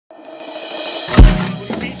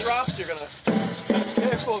you're gonna.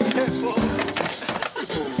 Careful, careful.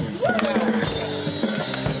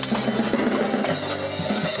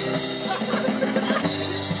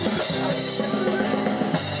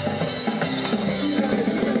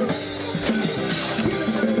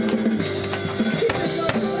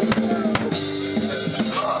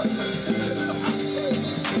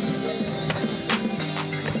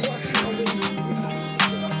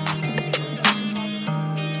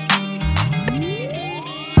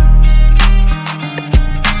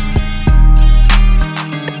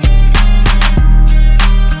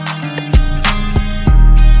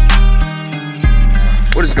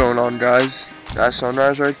 What is going on, guys? That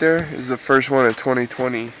sunrise right there is the first one of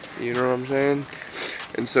 2020, you know what I'm saying?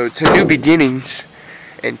 And so to new beginnings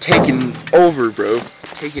and taking over, bro.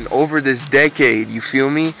 Taking over this decade, you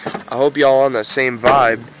feel me? I hope y'all on the same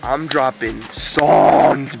vibe. I'm dropping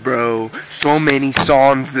songs, bro. So many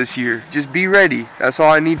songs this year. Just be ready. That's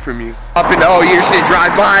all I need from you. Up in all years to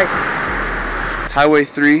drive by. Highway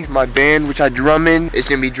 3, my band, which I drum in, is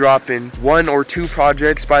gonna be dropping 1 or 2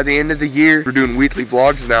 projects by the end of the year. We're doing weekly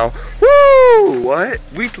vlogs now. Woo! What?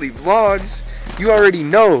 Weekly vlogs? You already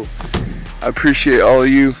know. I appreciate all of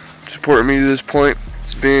you supporting me to this point.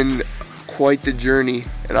 It's been quite the journey,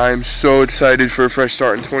 and I am so excited for a fresh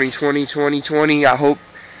start in 2020. I hope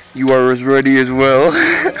you are as ready as well.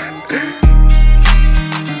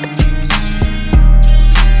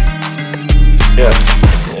 Yes.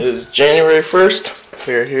 It is January 1st.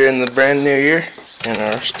 We're here in the brand new year in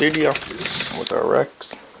our studio with our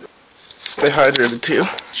Rex. Stay hydrated too.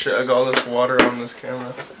 Chug all this water on this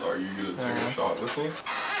camera. Are you gonna take a shot with me?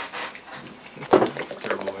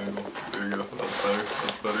 Careful angle. There you go. That's better.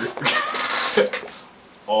 That's better.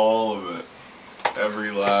 All of it. Every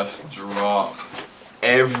last drop.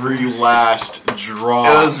 Every last drop.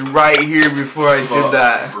 It was right here before I did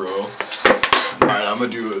that. Bro. Alright, I'm gonna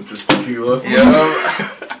do it with this tequila. Yeah.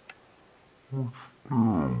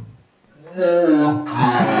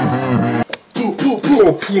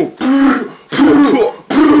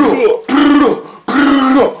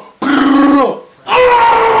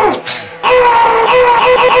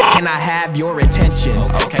 Can I have your attention?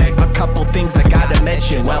 Okay. A couple things I gotta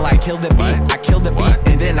mention. Well, I killed the beat,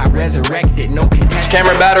 and then I resurrected. No contention.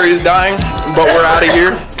 Camera battery is dying, but we're out of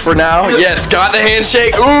here for now. Yes, got the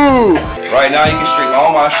handshake. Ooh. Right now, you can stream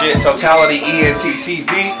all my shit, Totality ENTTV,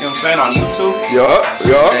 you know what I'm saying, on YouTube. Yup,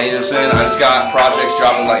 yup. And you know what I'm saying, I just got projects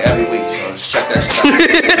dropping like every week, so just check that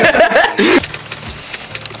shit out.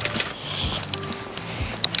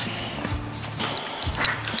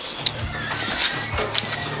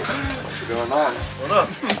 What's going on? What up?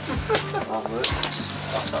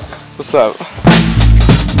 What's up?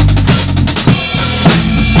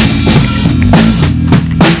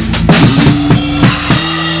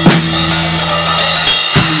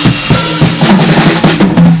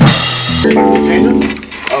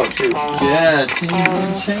 Oh, true. Yeah,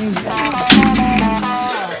 change it.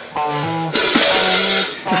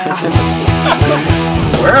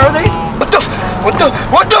 Where are they? What the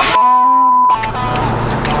f?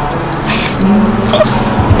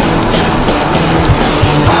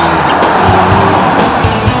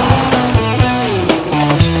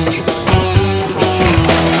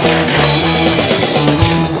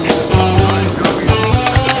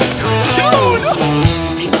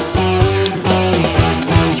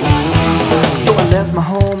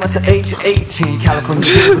 At the age of 18, California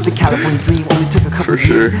with the California dream. Only took a couple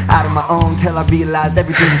years out of my own till I realized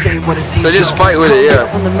everything is ain't what it seems. So just fight with it, yeah.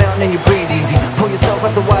 From the mountain and you breathe easy. Pull yourself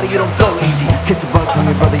out the water, you don't flow easy. Kick the bug from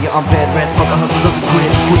your brother, you're on bed rest. But the hustle doesn't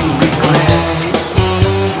quit when you regress.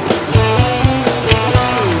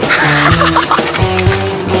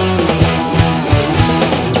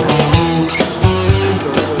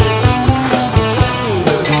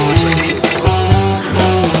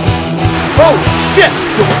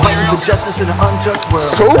 For justice in an unjust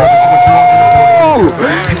world. Ooh.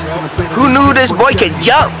 Who knew this boy could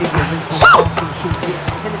jump?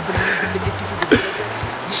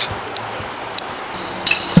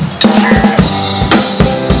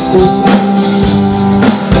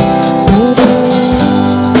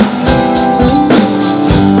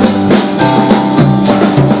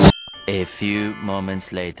 A few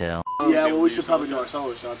moments later. Yeah, well, we should probably do our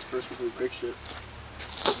solo shots first before we break shit.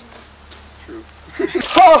 True.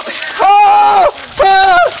 Oh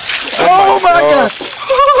my god!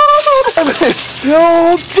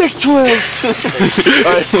 Yo, dick twist!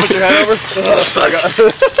 Alright, put your hand over.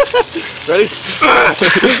 Ready?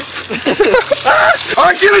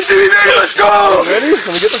 Alright, Jimmy, baby, let's go! Ready? Let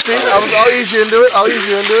me get the feet. I'll ease you into it.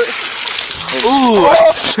 Ooh!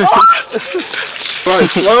 Fun,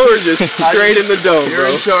 slow or just straight in the dome, bro?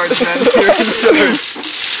 You're in charge, man. You're in charge.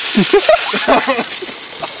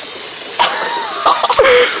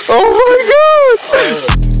 Oh my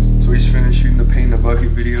god! So we just finished shooting the paint in the bucket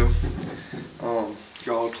video.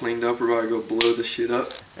 Got all cleaned up. We're about to go blow the shit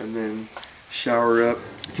up and then shower up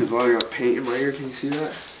because I got paint in my ear. Can you see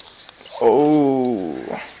that? Oh.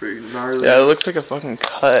 It's pretty gnarly. Yeah, it looks like a fucking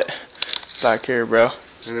cut back here, bro.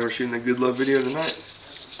 And then we're shooting a good love video tonight.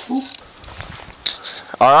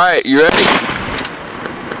 Alright, you ready?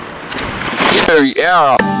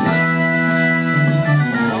 Yeah.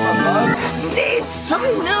 Need some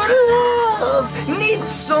new love, need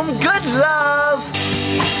some good love.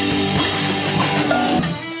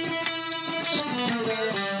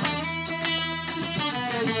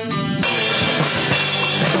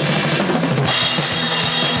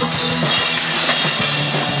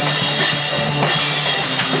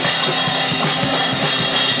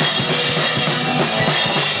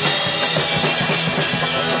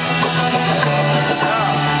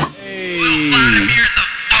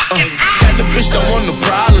 Bitch don't want no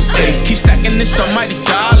problems, ayy. Keep stacking this on mighty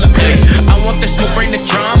dollar, ayy. I want that smoke, bring the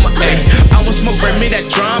drama, ayy. I want smoke, bring me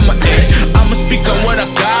that drama, ayy. I'ma speak on what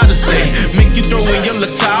I gotta say. Make you throw in your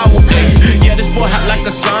little towel, ayy. Yeah, this boy hot like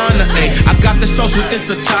a sauna, ayy. I got the sauce with this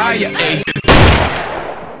attire, ayy.